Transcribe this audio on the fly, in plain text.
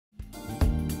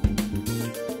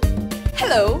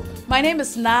Hello, my name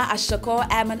is Na Ashoko.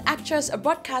 I'm an actress, a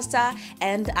broadcaster,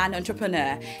 and an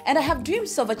entrepreneur. And I have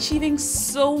dreams of achieving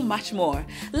so much more.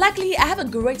 Luckily, I have a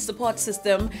great support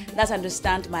system that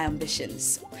understands my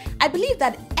ambitions. I believe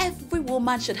that every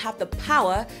woman should have the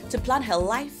power to plan her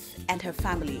life and her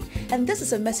family. And this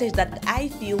is a message that I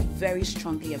feel very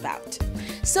strongly about.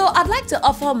 So I'd like to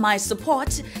offer my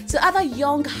support to other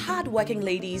young, hardworking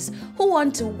ladies who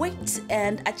want to wait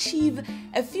and achieve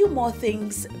a few more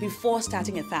things before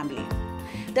starting a family.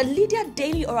 The Lydia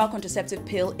Daily Oral Contraceptive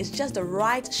Pill is just the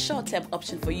right short-term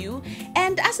option for you,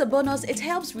 and as a bonus, it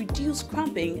helps reduce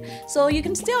cramping so you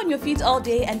can stay on your feet all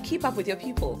day and keep up with your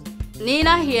people.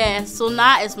 Nina here.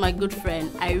 Sona is my good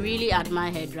friend. I really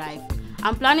admire her drive.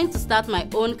 I'm planning to start my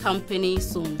own company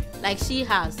soon, like she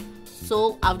has.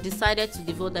 So I've decided to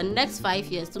devote the next 5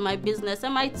 years to my business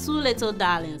and my 2 little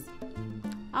darlings.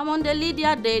 I'm on the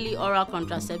Lydia Daily Oral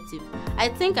Contraceptive. I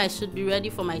think I should be ready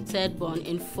for my 3rd born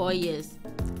in 4 years.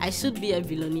 I should be a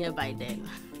billionaire by then.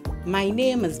 My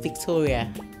name is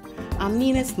Victoria. I'm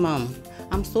Nina's mom.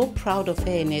 I'm so proud of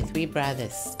her and her 3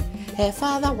 brothers. Her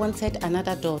father wanted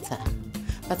another daughter,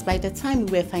 but by the time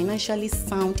we were financially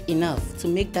sound enough to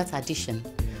make that addition,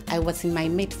 I was in my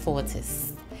mid-40s.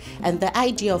 And the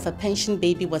idea of a pension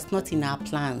baby was not in our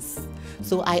plans.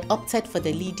 So I opted for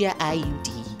the Lydia IUD.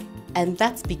 And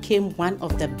that became one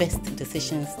of the best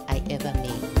decisions I ever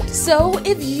made. So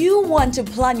if you want to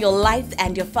plan your life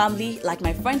and your family like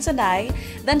my friends and I,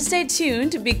 then stay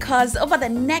tuned, because over the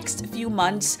next few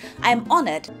months, I am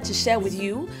honored to share with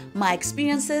you my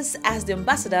experiences as the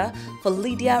ambassador for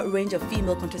Lydia range of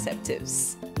female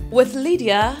contraceptives. With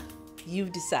Lydia, you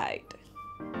decide.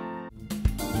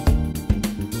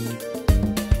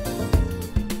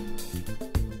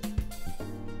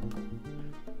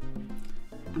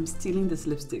 I'm stealing this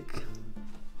lipstick.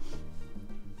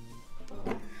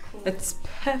 It's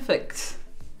perfect.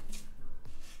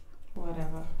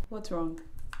 Whatever. What's wrong?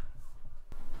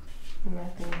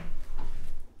 Nothing.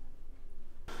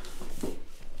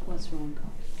 What's wrong?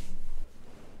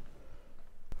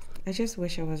 I just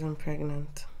wish I wasn't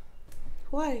pregnant.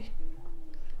 Why?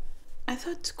 I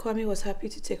thought Kwame was happy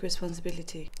to take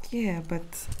responsibility. Yeah,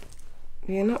 but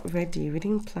we are not ready. We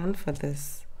didn't plan for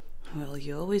this. Well,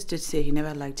 you always did say he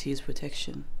never liked to use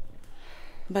protection.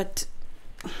 But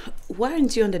why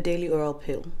aren't you on the daily oral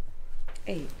pill?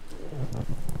 Hey,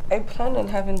 I plan on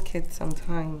having kids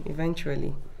sometime,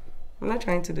 eventually. I'm not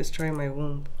trying to destroy my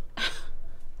womb.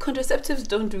 Contraceptives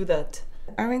don't do that.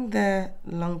 Aren't there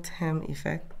long-term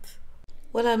effects?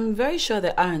 Well, I'm very sure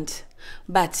there aren't.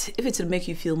 But if it will make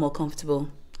you feel more comfortable,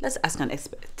 let's ask an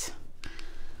expert.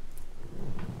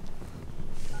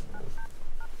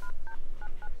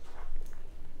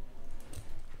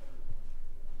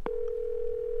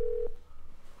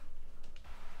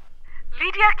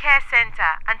 Lydia Care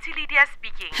Center, Auntie Lydia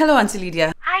speaking. Hello, Auntie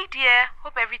Lydia. Hi dear,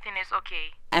 hope everything is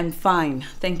okay. I'm fine,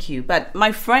 thank you. But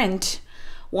my friend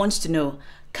wants to know,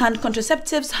 can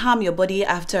contraceptives harm your body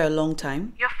after a long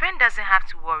time? Your friend doesn't have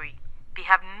to worry. They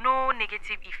have no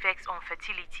negative effects on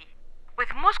fertility.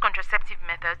 With most contraceptive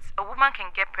methods, a woman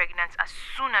can get pregnant as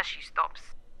soon as she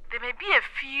stops. There may be a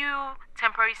few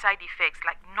temporary side effects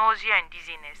like nausea and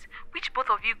dizziness, which both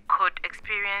of you could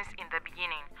experience in the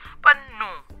beginning. But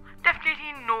no,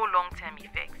 definitely no long-term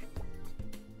effects.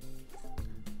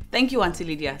 Thank you, Auntie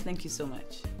Lydia. Thank you so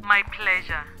much. My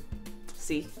pleasure.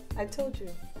 See, I told you.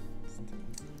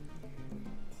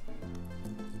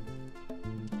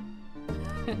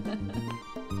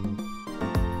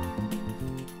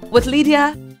 With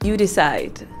Lydia, you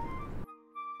decide.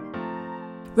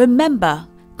 Remember,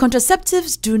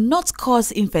 contraceptives do not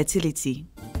cause infertility.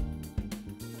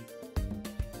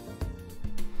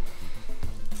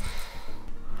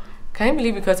 Can you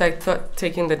believe because I thought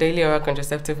taking the daily oral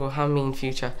contraceptive will harm me in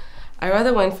future, I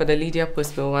rather went for the Lydia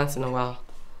post pill once in a while.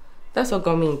 That's what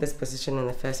got me in this position in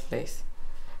the first place.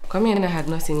 Kwame and I had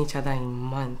not seen each other in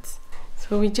months,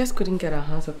 so we just couldn't get our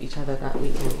hands off each other that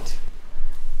weekend.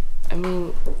 I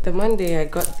mean, the Monday I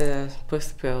got the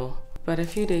post pill, but a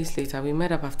few days later we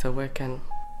met up after work and,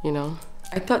 you know,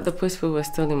 I thought the post pill was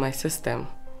still in my system.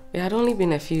 It had only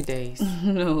been a few days.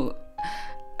 No,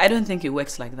 I don't think it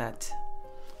works like that.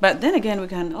 But then again, we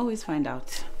can always find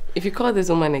out. If you call this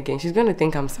woman again, she's going to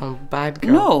think I'm some bad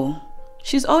girl. No,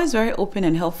 she's always very open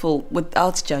and helpful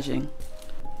without judging.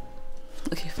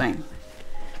 Okay, fine.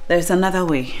 There's another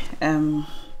way. Let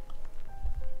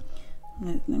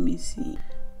me see.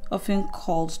 Often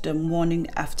called the morning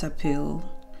after pill.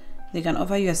 They can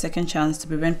offer you a second chance to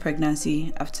prevent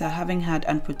pregnancy after having had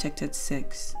unprotected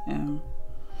sex.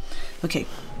 Okay.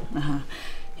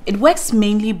 It works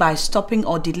mainly by stopping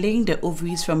or delaying the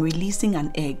ovaries from releasing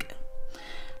an egg.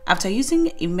 After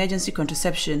using emergency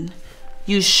contraception,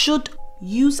 you should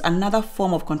use another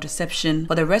form of contraception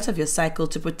for the rest of your cycle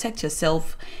to protect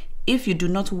yourself if you do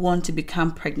not want to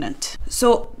become pregnant.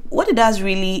 So what it does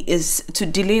really is to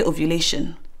delay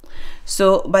ovulation.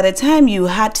 So by the time you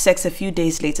had sex a few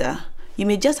days later, you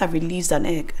may just have released an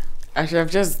egg. I should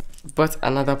have just bought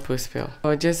another post pill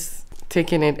or just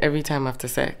taken it every time after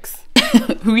sex.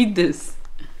 Read this.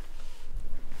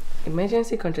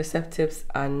 Emergency contraceptives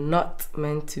are not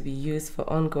meant to be used for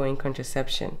ongoing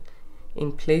contraception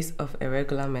in place of a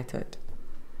regular method.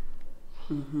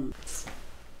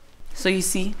 So you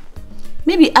see,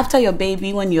 maybe after your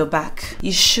baby, when you're back,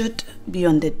 you should be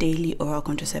on the daily oral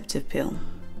contraceptive pill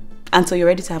until you're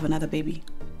ready to have another baby.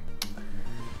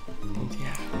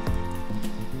 Yeah.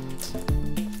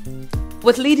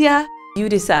 With Lydia, you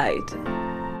decide.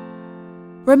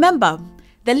 Remember,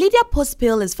 the Lydia Post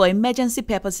pill is for emergency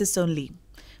purposes only.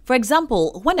 For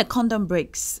example, when a condom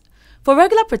breaks. For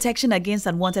regular protection against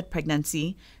unwanted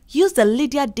pregnancy, use the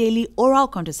Lydia Daily Oral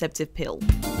Contraceptive Pill.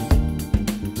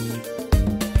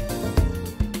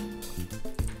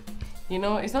 You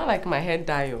know, it's not like my head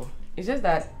dial. It's just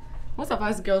that most of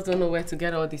us girls don't know where to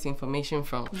get all this information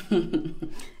from.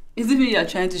 Is it me you're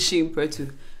trying to shame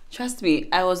Pretu? Trust me,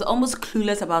 I was almost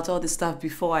clueless about all this stuff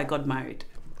before I got married.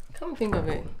 Come think of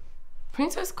it.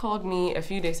 Princess called me a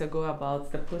few days ago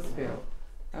about the post pill.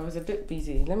 I was a bit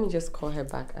busy. Let me just call her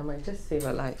back. I might just save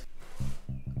her life.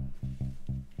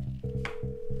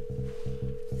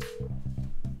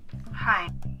 Hi.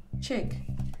 Chick,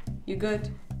 you good?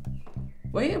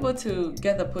 Were you able to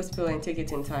get the post pill and take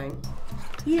it in time?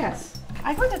 Yes,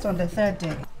 I got it on the 3rd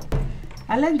day.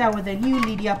 I learned that with the new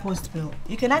Lydia Post pill,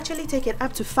 you can actually take it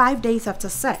up to 5 days after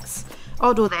sex.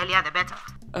 Although the earlier the better.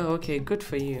 Oh, okay. Good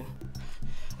for you.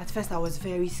 At first I was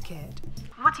very scared.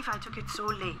 What if I took it so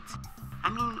late? I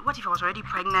mean, what if I was already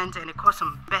pregnant and it caused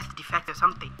some birth defect or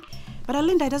something? But I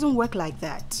learned that it doesn't work like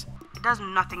that. It does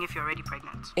nothing if you're already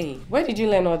pregnant. Hey, where did you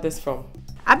learn all this from?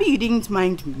 Abby, you didn't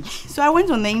mind me. So I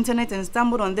went on the internet and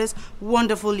stumbled on this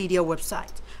wonderful Lydia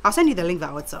website. I'll send you the link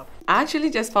via WhatsApp. I actually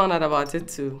just found out about it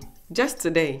too. Just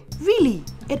today. Really?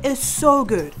 It is so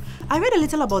good. I read a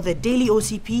little about the daily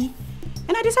OCP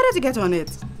and I decided to get on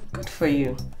it. Good for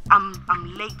you. I'm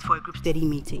late for a group study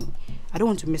meeting. I don't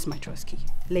want to miss my trust key.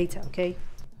 Later, okay?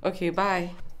 Okay,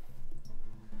 bye.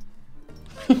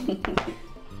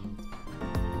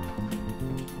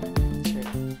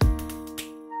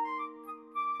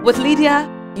 With Lydia,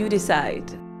 you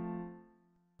decide.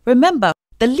 Remember,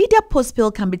 the Lydia Post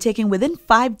pill can be taken within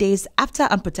 5 days after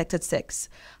unprotected sex.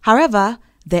 However,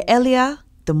 the earlier,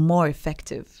 the more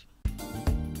effective.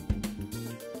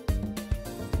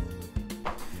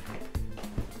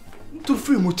 To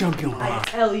free my champion. I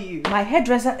tell you, my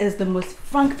hairdresser is the most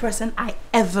frank person I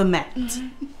ever met.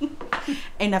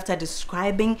 And after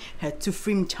describing her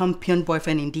two-frame champion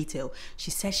boyfriend in detail,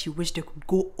 she said she wished they could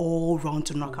go all round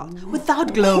to knockout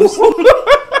without gloves.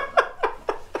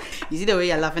 You see the way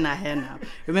you're laughing at her now?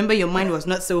 Remember, your mind was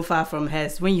not so far from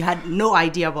hers when you had no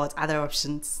idea about other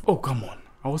options. Oh, come on.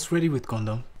 I was ready with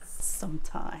condom.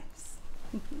 Sometimes.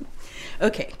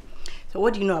 Okay, so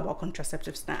what do you know about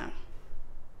contraceptives now?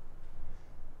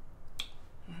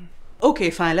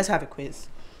 Okay, fine, let's have a quiz.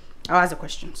 I'll ask the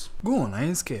questions. Go on, I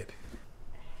ain't scared.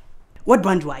 What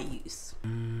brand do I use?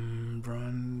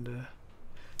 Brand...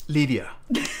 Lydia.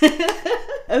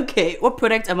 Okay, what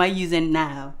product am I using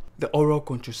now? The oral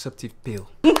contraceptive pill.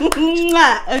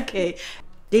 Okay.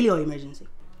 Daily or emergency?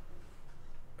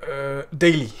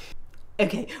 Daily.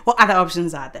 Okay, what other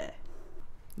options are there?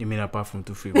 You mean apart from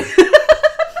 2 free?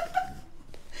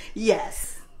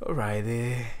 Yes. Alright,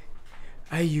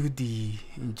 IUD,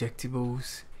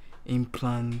 injectables,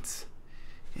 implants,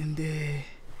 and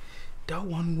that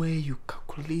one where you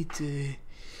calculate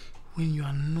when you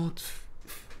are not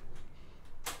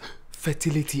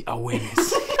fertility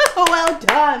awareness. Well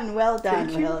done, well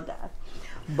done, well done.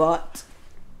 But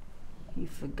you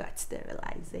forgot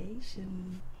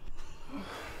sterilization.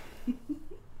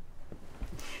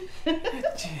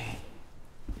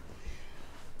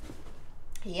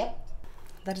 Yep.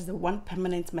 That is the one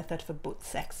permanent method for both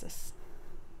sexes.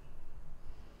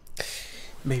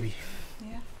 Baby.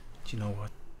 Yeah. Do you know what?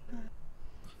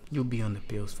 You'll be on the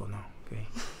pills for now, okay?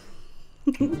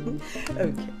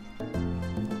 Okay.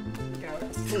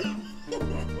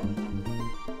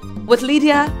 With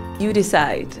Lydia, you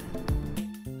decide.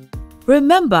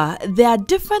 Remember, there are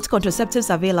different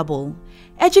contraceptives available.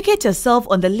 Educate yourself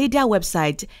on the Lydia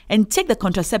website and take the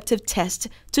contraceptive test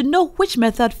to know which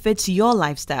method fits your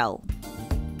lifestyle.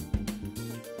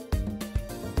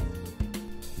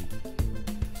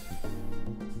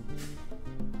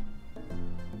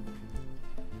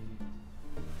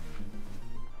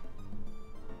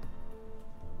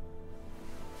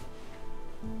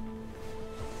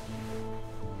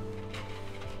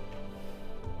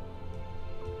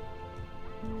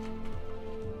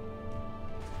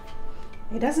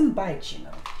 It doesn't bite, you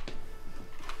know.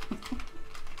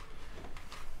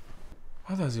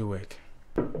 How does it work?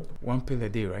 1 pill a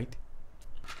day, right?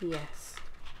 Yes.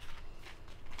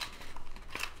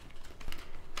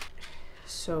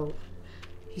 So,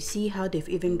 you see how they've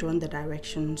even drawn the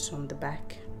directions on the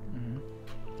back? Mm-hmm.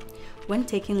 When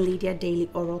taking Lydia daily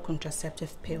oral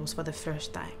contraceptive pills for the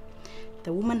first time,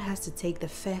 the woman has to take the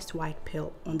first white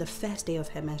pill on the first day of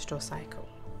her menstrual cycle.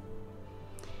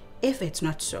 If it's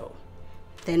not so,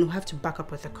 then we'll have to back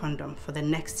up with a condom for the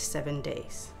next 7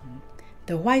 days. Mm-hmm.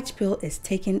 The white pill is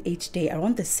taken each day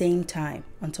around the same time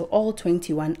until all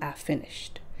 21 are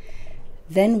finished.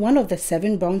 Then one of the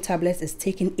 7 brown tablets is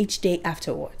taken each day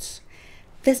afterwards.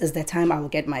 This is the time I will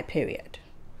get my period.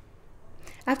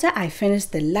 After I finish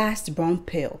the last brown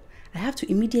pill, I have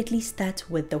to immediately start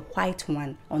with the white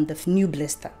one on the new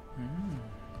blister.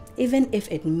 Even if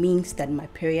it means that my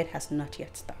period has not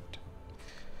yet started.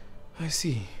 I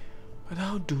see. But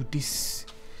how do this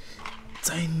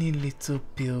tiny little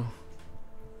pill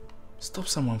stop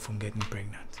someone from getting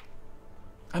pregnant?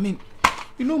 I mean,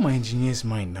 you know my engineer's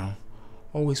mind now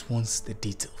always wants the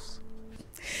details.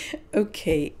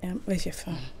 Okay, where's your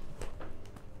phone?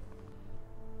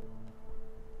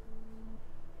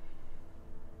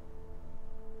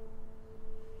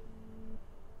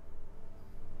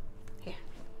 Here.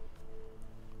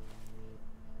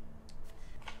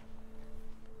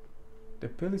 The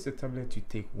pill is a tablet you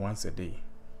take once a day.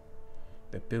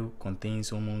 The pill contains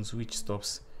hormones which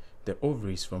stops the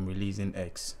ovaries from releasing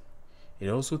eggs. It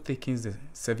also thickens the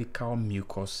cervical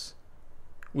mucus,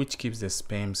 which keeps the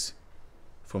sperms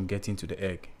from getting to the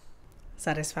egg.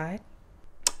 Satisfied?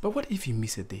 But what if you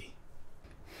miss a day?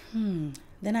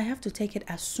 Then I have to take it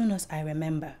as soon as I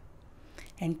remember.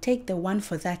 And take the one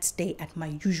for that day at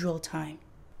my usual time.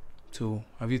 So,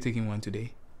 have you taken one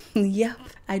today? Yep,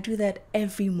 I do that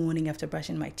every morning after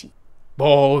brushing my teeth.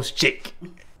 Balls chick!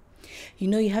 You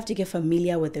know, you have to get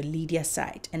familiar with the Lydia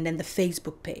site and then the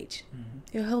Facebook page.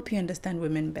 It'll help you understand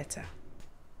women better.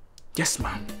 Yes,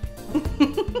 ma'am.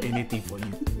 Anything for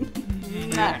you.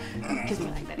 Kiss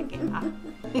me like that again.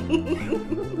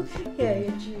 Yeah,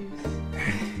 your juice.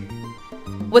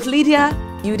 With Lydia,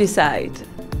 you decide.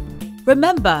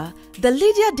 Remember, the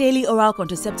Lydia Daily Oral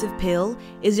Contraceptive Pill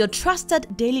is your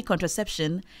trusted daily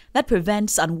contraception that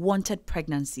prevents unwanted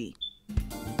pregnancy.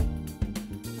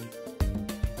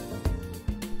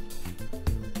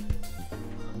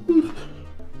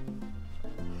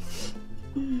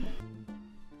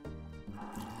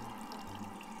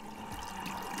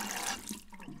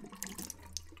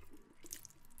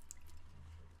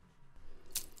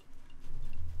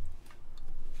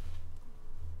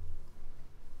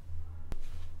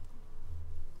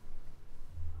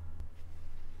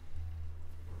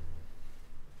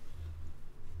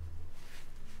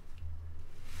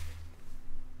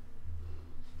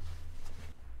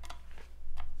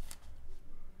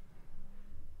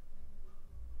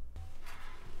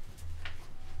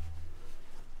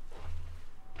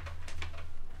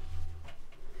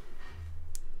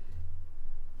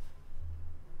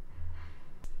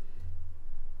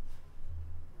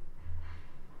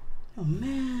 Oh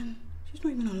man, she's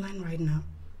not even online right now.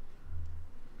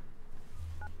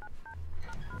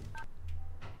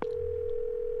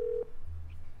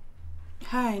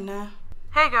 Hi, Na.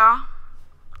 Hey girl,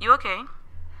 you okay?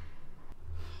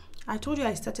 I told you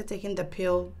I started taking the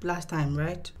pill last time,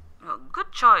 right? Well,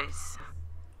 good choice.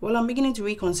 Well, I'm beginning to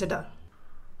reconsider.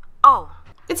 Oh,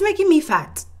 It's making me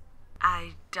fat.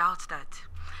 I doubt that.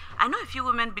 I know a few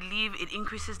women believe it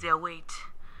increases their weight,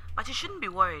 but you shouldn't be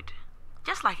worried.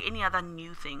 Just like any other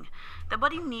new thing, the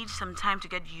body needs some time to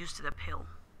get used to the pill.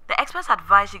 The experts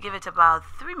advise you give it about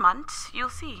 3 months. You'll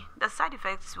see, the side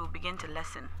effects will begin to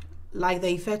lessen. Like the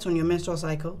effect on your menstrual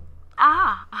cycle?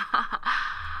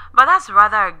 But that's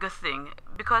rather a good thing,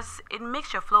 because it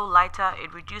makes your flow lighter,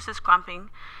 it reduces cramping,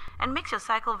 and makes your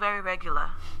cycle very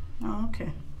regular. Oh,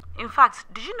 okay. In fact,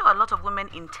 did you know a lot of women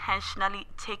intentionally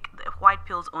take the white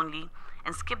pills only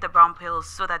and skip the brown pills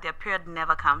so that their period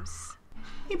never comes?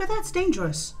 Hey, but that's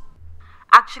dangerous.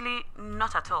 Actually,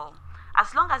 not at all.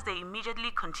 As long as they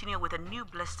immediately continue with a new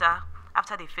blister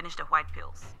after they finish the white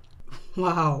pills.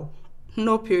 Wow.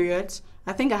 No periods.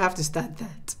 I think I have to start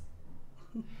that.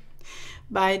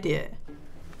 Bye, dear.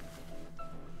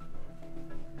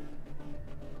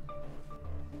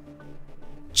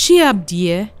 Cheer up,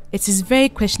 dear. It is very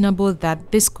questionable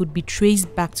that this could be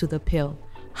traced back to the pill.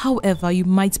 However, you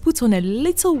might put on a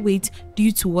little weight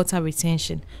due to water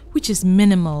retention, which is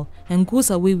minimal and goes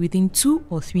away within 2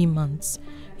 or 3 months.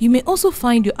 You may also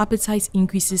find your appetite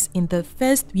increases in the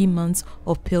first 3 months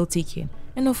of pill taking,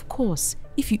 And of course,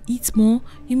 if you eat more,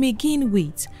 you may gain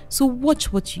weight. So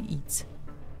watch what you eat.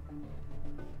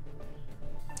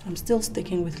 I'm still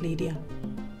sticking with Lydia.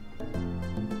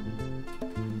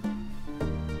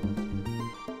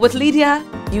 With Lydia,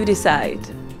 you decide.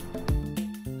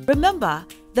 Remember,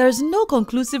 there is no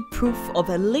conclusive proof of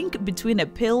a link between a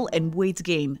pill and weight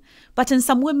gain, but in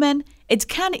some women, it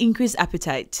can increase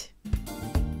appetite.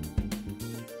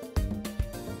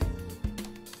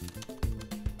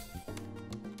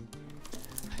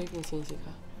 Have you been seeing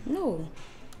Zika? No.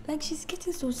 Like, she's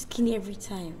getting so skinny every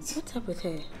time. What's up with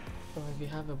her? Well, if you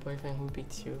have a boyfriend who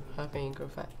beats you, how can you grow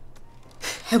fat?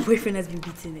 Her boyfriend has been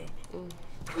beating her.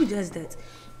 Who does that?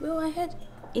 Well, I heard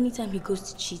anytime he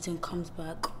goes to cheat and comes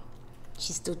back,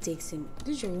 she still takes him.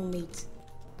 This is your roommate.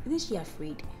 Isn't she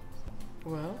afraid?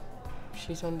 Well,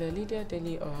 she's on the Lydia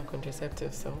daily oral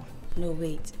contraceptive, so... No,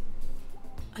 wait.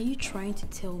 Are you trying to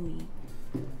tell me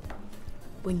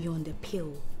when you're on the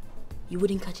pill, you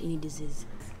wouldn't catch any disease?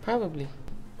 Probably.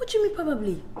 What do you mean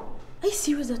probably? Are you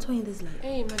serious at all in this life?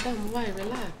 Hey, madam, why?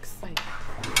 Relax. Like,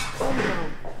 calm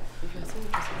down. If you're saying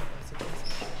this,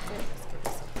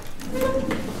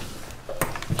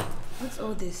 What's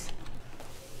all this?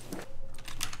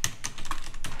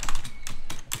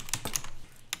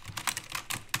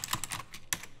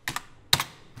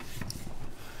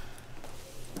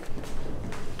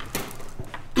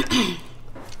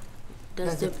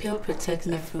 Does the pill protect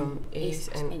me from AIDS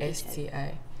and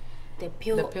STI? The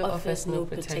pill offers no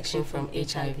protection from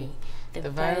HIV, the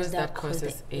virus that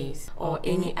causes AIDS, or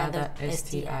any other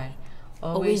STI.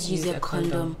 Always use a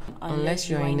condom unless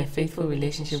you are in a faithful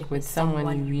relationship with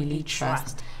someone you really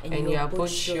trust and you are both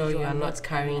sure you are not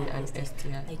carrying an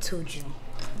STI. I told you.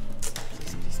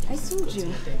 I told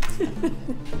you.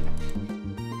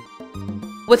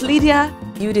 With Lydia,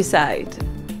 you decide.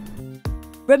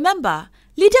 Remember,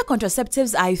 Lydia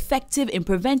contraceptives are effective in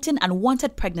preventing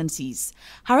unwanted pregnancies.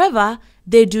 However,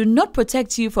 they do not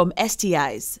protect you from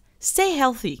STIs. Stay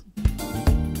healthy.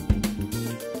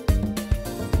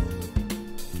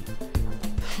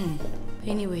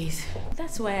 Anyways,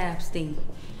 that's why I abstain.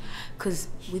 Because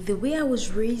with the way I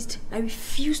was raised, I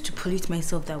refuse to pollute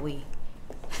myself that way.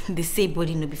 They say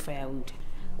body no be firewood.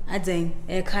 Aden,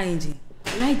 kind.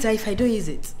 Will I die if I don't use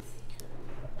it?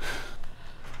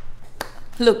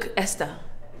 Look, Esther,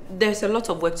 there's a lot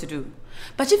of work to do.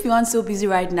 But if you aren't so busy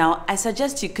right now, I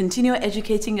suggest you continue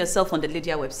educating yourself on the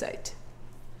Lydia website.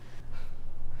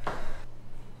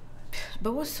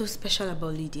 But what's so special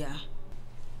about Lydia?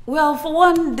 Well, for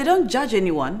one, they don't judge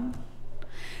anyone.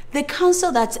 They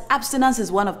counsel that abstinence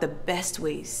is one of the best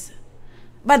ways.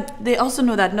 But they also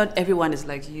know that not everyone is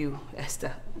like you,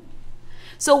 Esther.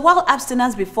 So while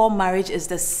abstinence before marriage is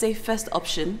the safest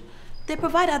option, they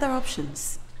provide other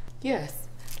options. Yes,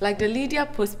 like the Lydia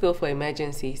post pill for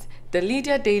emergencies, the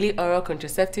Lydia daily oral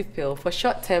contraceptive pill for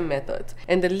short-term methods,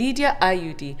 and the Lydia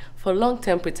IUD for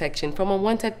long-term protection from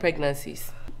unwanted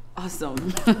pregnancies.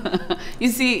 Awesome. You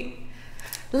see,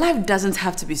 life doesn't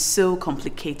have to be so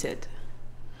complicated.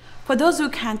 For those who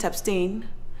can't abstain,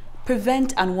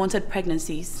 prevent unwanted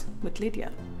pregnancies with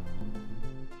Lydia.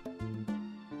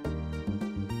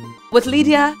 With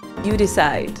Lydia, you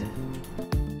decide.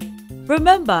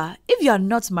 Remember, if you are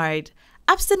not married,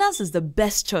 abstinence is the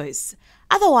best choice.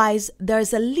 Otherwise, there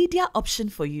is a Lydia option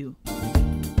for you.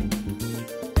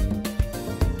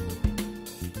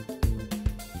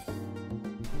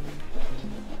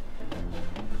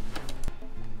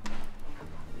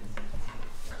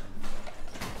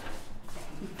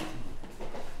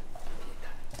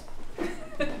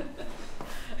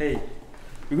 Hey,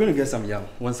 we're going to get some yam.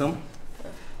 Want some?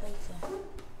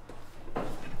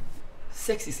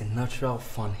 Sex is a natural,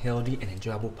 fun, healthy, and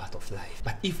enjoyable part of life.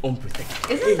 But if unprotected...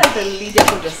 Isn't that the Lydia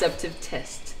contraceptive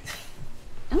test?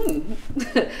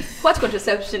 What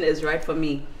contraception is right for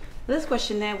me? This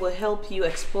questionnaire will help you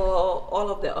explore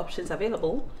all of the options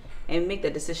available and make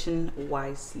the decision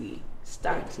wisely.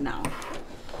 Start now.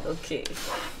 Okay.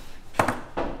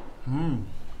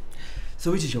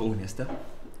 So which is your own, Esther?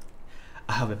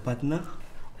 I have a partner,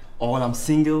 or I'm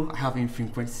single, I have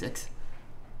infrequent sex.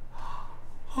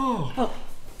 Oh,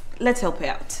 let's help her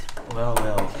out.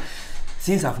 Well,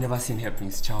 since I've never seen her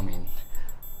Prince Charming,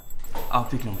 I'll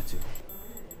pick number 2.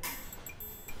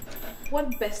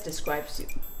 What best describes you?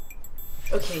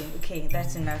 Okay,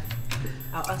 that's enough.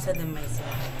 I'll answer them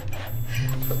myself.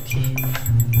 Okay.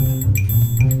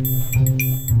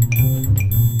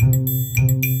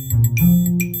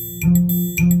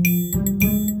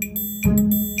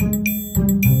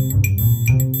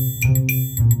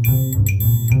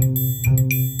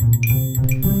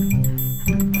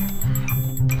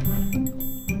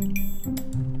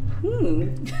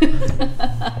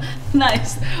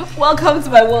 Nice. Welcome to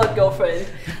my world, girlfriend.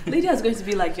 Lydia is going to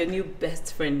be like your new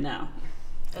best friend now.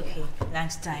 Okay,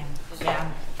 lunchtime. Yeah.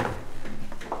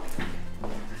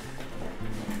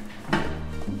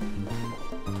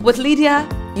 With Lydia,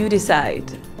 you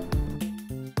decide.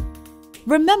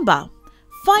 Remember,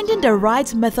 finding the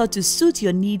right method to suit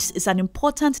your needs is an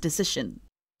important decision.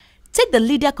 Take the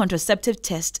Lydia contraceptive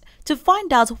test to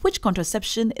find out which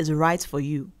contraception is right for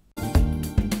you.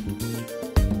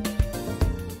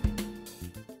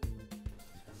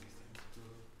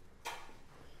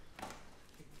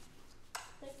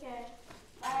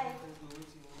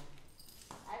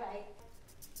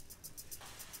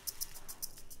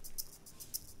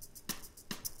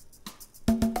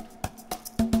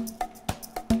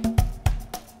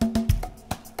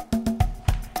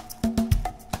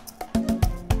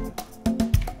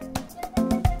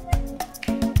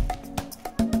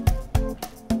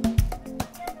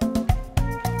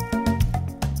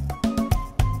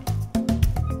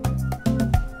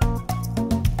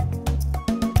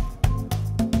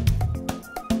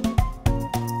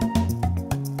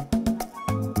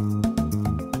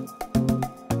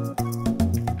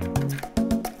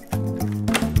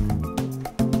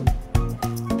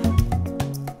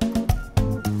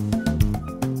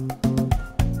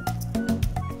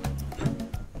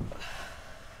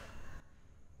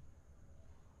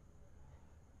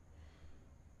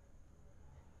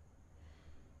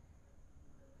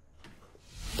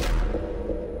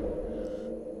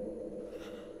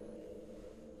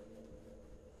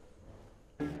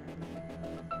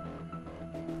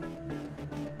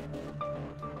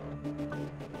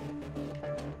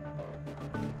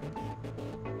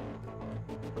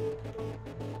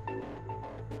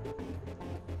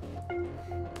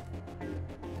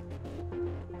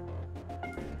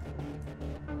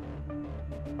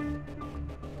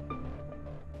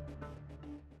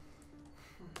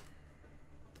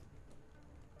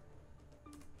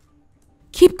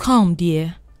 Keep calm,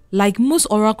 dear. Like most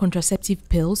oral contraceptive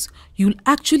pills, you'll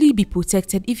actually be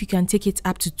protected if you can take it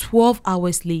up to 12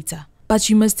 hours later. But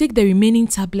you must take the remaining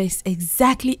tablets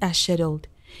exactly as scheduled.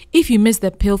 If you miss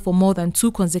the pill for more than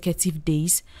 2 consecutive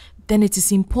days, then it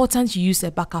is important you use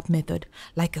a backup method,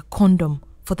 like a condom,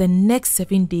 for the next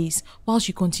 7 days whilst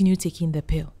you continue taking the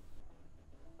pill.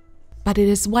 But it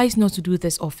is wise not to do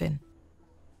this often.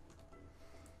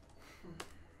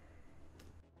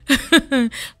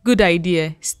 Good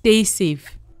idea. Stay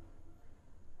safe.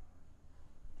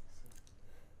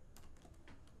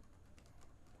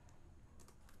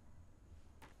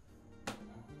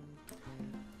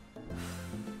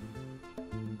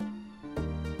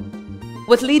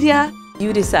 With Lydia,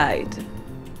 you decide.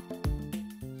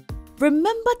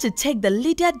 Remember to take the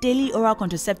Lydia Daily Oral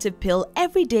Contraceptive Pill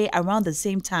every day around the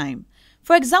same time.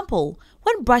 For example,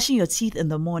 when brushing your teeth in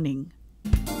the morning.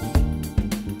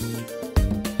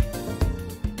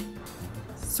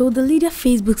 So the Lydia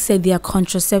Facebook said their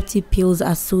contraceptive pills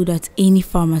are sold at any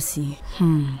pharmacy.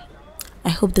 I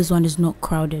hope this one is not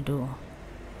crowded though.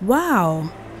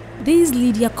 Wow, these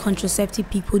Lydia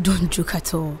contraceptive people don't joke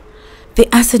at all. They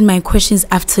answered my questions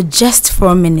after just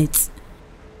 4 minutes.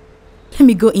 Let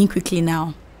me go in quickly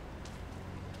now.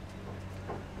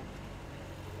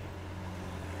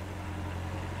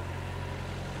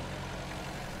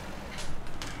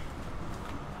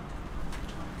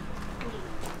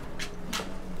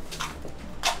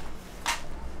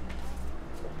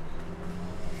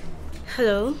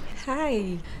 Hello.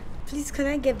 Hi. Please, can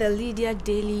I get the Lydia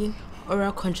Daily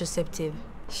Oral Contraceptive?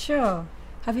 Sure.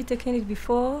 Have you taken it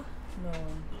before?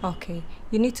 No. Okay.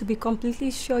 You need to be completely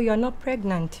sure you're not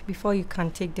pregnant before you can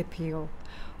take the pill.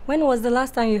 When was the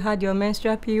last time you had your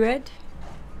menstrual period?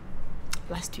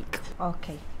 Last week.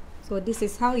 Okay. So this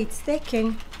is how it's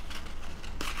taken.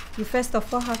 You first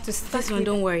of all have to start. This one,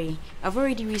 don't worry. I've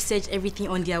already researched everything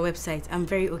on their website. I'm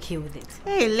very okay with it.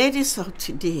 Hey, ladies of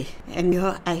today, and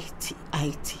your IT.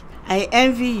 I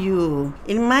envy you.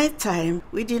 In my time,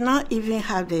 we did not even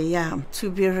have the yam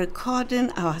to be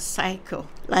recording our cycle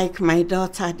like my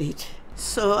daughter did.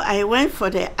 So I went for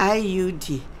the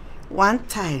IUD. One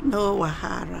time, no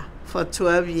Wahara, for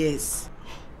 12 years.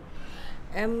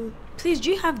 Please,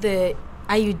 do you have the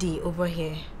IUD over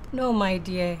here? No, my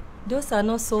dear. Those are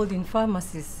not sold in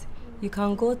pharmacies. You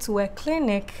can go to a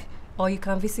clinic or you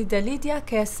can visit the Lydia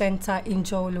Care Center in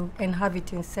Jolu and have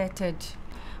it inserted.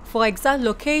 For exact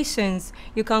locations,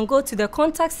 you can go to the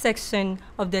contact section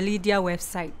of the Lydia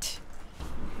website.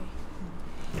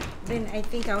 Then I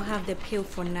think I'll have the pill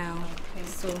for now.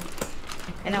 Okay.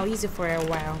 And I'll use it for a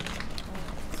while.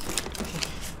 Okay.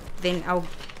 Then I'll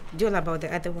do all about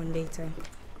the other one later.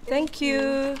 Thank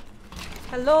you.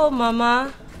 Hello,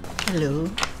 Mama. Hello.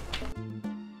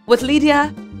 With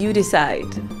Lydia, you decide.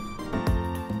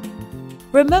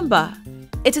 Remember,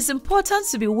 it is important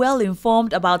to be well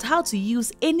informed about how to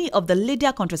use any of the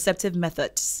Lydia contraceptive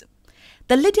methods.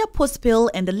 The Lydia Post Pill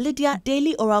and the Lydia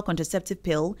Daily Oral Contraceptive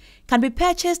Pill can be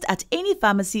purchased at any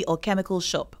pharmacy or chemical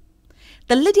shop.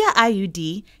 The Lydia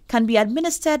IUD can be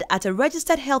administered at a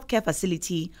registered healthcare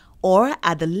facility or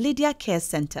at the Lydia Care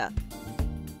Center.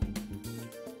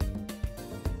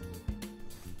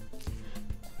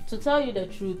 To tell you the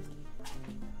truth,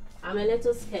 I'm a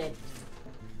little scared.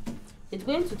 It's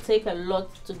going to take a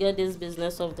lot to get this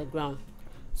business off the ground.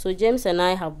 So James and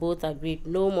I have both agreed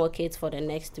no more kids for the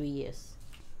next 3 years.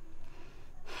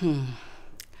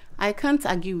 I can't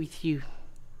argue with you,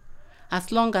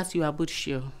 as long as you are both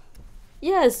sure.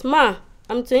 Yes, Ma.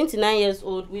 I'm 29 years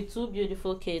old with 2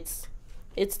 beautiful kids.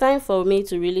 It's time for me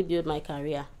to really build my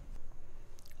career.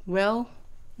 Well,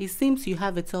 it seems you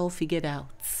have it all figured out.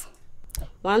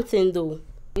 One thing though,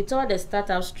 with all the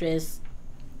startup stress,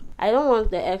 I don't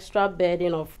want the extra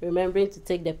burden of remembering to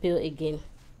take the pill again.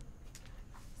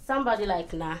 Somebody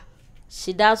like Na,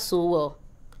 she does so well.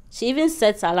 She even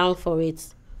sets alarm for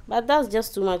it. But that's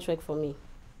just too much work for me.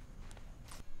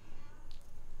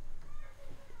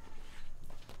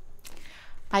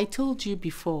 I told you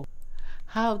before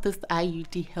how this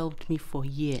IUD helped me for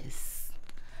years.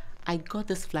 I got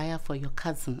this flyer for your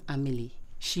cousin, Amelie.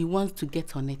 She wants to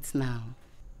get on it now.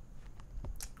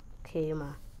 Okay,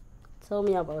 Ma. Tell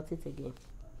me about it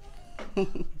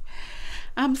again.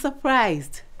 I'm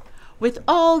surprised. With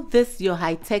all this, your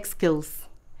high-tech skills,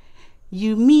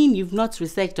 you mean you've not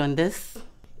researched on this?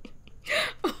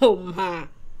 Oh, Ma.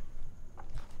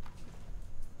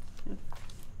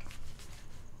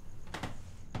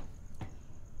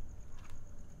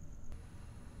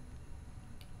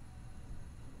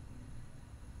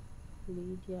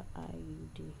 Lydia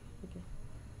IUD. Okay.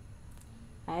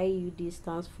 IUD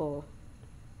stands for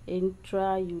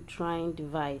intrauterine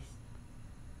device.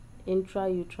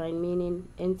 Intrauterine meaning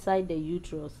inside the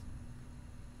uterus.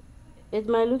 It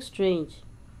might look strange.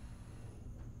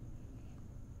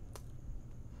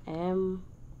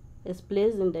 It's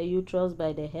placed in the uterus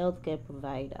by the healthcare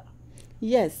provider.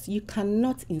 Yes, you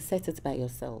cannot insert it by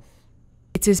yourself.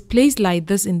 It is placed like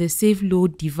this in the safe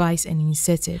load device and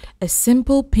inserted. A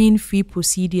simple pain-free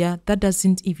procedure that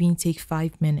doesn't even take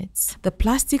 5 minutes. The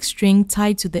plastic string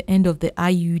tied to the end of the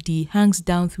IUD hangs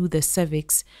down through the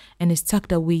cervix and is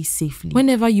tucked away safely.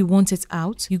 Whenever you want it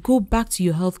out, you go back to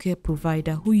your healthcare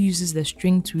provider who uses the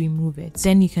string to remove it.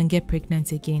 Then you can get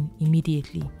pregnant again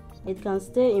immediately. It can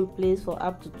stay in place for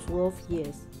up to 12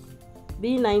 years.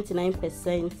 Being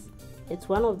 99%, it's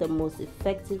one of the most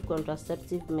effective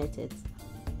contraceptive methods.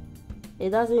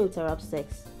 It doesn't interrupt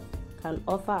sex, can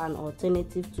offer an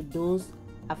alternative to those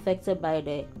affected by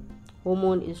the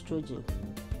hormone estrogen.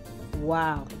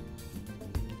 Wow.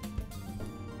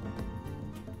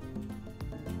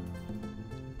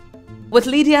 With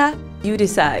Lydia, you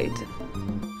decide.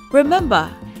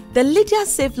 Remember, the Lydia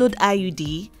Safe Load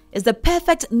IUD is the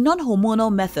perfect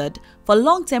non-hormonal method for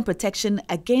long-term protection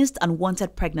against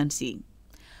unwanted pregnancy.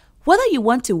 Whether you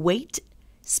want to wait,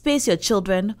 space your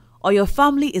children, or your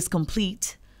family is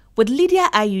complete, with Lydia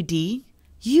IUD,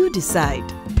 you decide.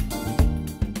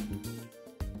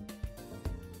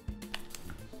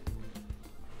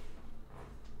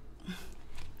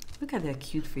 Look at their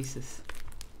cute faces.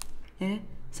 Eh?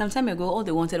 Some time ago, all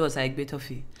they wanted was like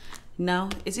toffee. Now,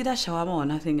 it's either shawarma or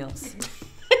nothing else.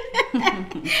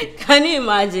 Can you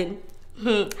imagine?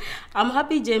 I'm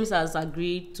happy James has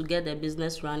agreed to get the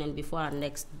business running before our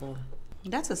next born.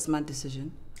 That's a smart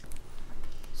decision.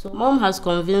 So Mom has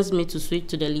convinced me to switch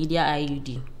to the Lydia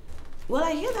IUD. Well,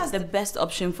 I hear that's the best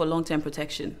option for long-term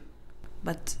protection.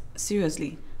 But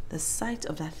seriously, the sight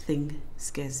of that thing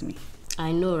scares me.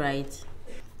 I know, right?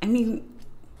 I mean,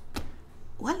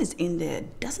 while it's in there,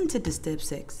 doesn't it disturb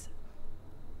sex?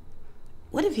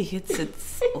 What if he hits it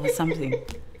or something?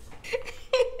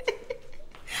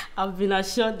 I've been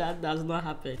assured that does not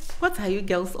happen. What are you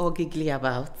girls all giggly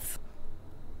about?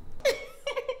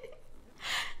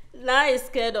 Now I'm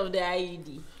scared of the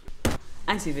IUD.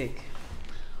 Auntie Vic,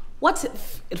 what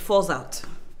if it falls out?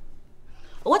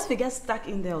 Or what if it gets stuck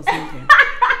in there or something?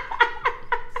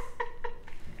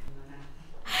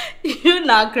 You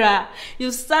Nakra,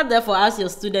 you sat there for us, your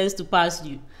students, to pass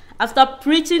you. After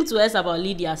preaching to us about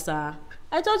Lydia, sir,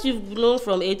 I thought you've known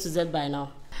from A to Z by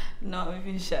now. No, I'm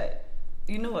even shy.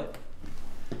 You know what?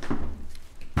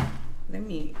 Let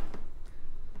me...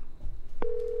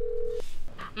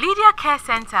 Lydia Care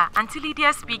Center, Auntie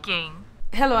Lydia speaking.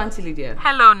 Hello, Auntie Lydia.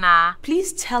 Hello, Na.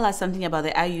 Please tell us something about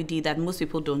the IUD that most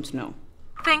people don't know.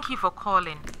 Thank you for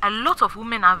calling. A lot of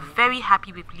women are very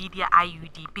happy with Lydia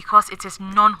IUD because it is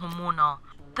non-hormonal.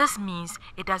 This means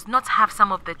it does not have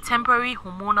some of the temporary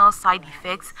hormonal side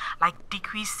effects like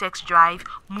decreased sex drive,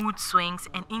 mood swings,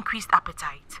 and increased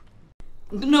appetite.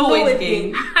 No way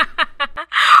again.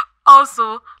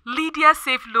 Also, Lydia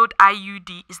Safe Load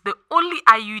IUD is the only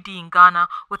IUD in Ghana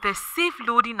with a safe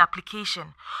loading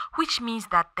application, which means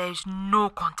that there is no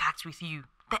contact with you.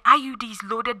 The IUD is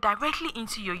loaded directly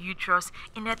into your uterus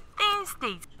in a thin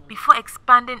state before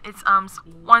expanding its arms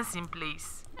once in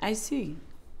place. I see.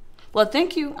 Well,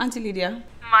 thank you, Auntie Lydia.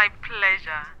 My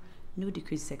pleasure. No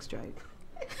decreased sex drive.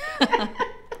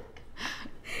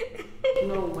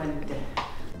 No wonder.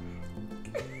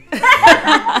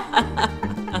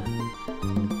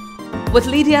 With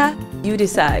Lydia, you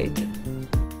decide.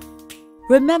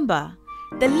 Remember,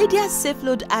 the Lydia Safe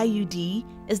Load IUD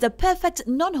is the perfect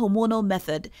non-hormonal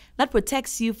method that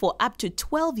protects you for up to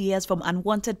 12 years from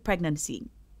unwanted pregnancy.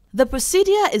 The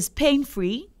procedure is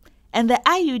pain-free, and the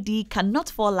IUD cannot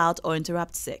fall out or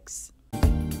interrupt sex.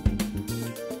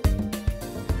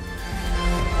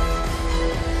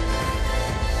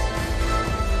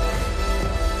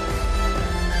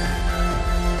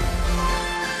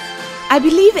 I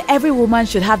believe every woman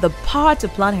should have the power to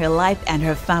plan her life and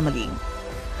her family.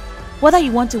 Whether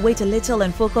you want to wait a little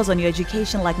and focus on your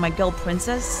education like my girl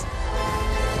Princess,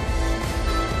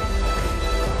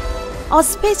 or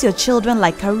space your children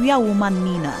like career woman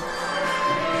Nina,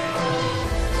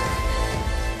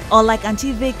 or like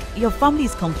Auntie Vic, your family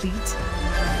is complete,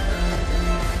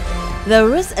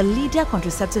 there is a Lydia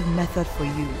contraceptive method for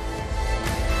you.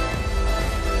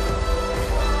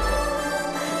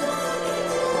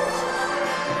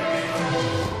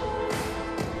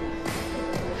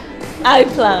 I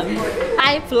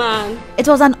plan. It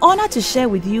was an honor to share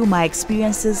with you my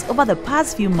experiences over the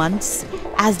past few months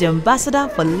as the ambassador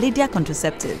for Lydia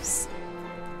Contraceptives.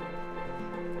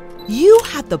 You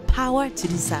have the power to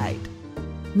decide.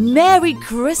 Merry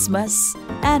Christmas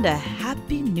and a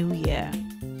Happy New Year.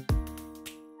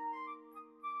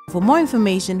 For more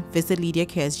information, visit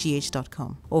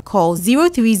lydiacaresgh.com or call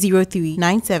 0303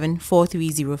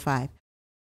 974305.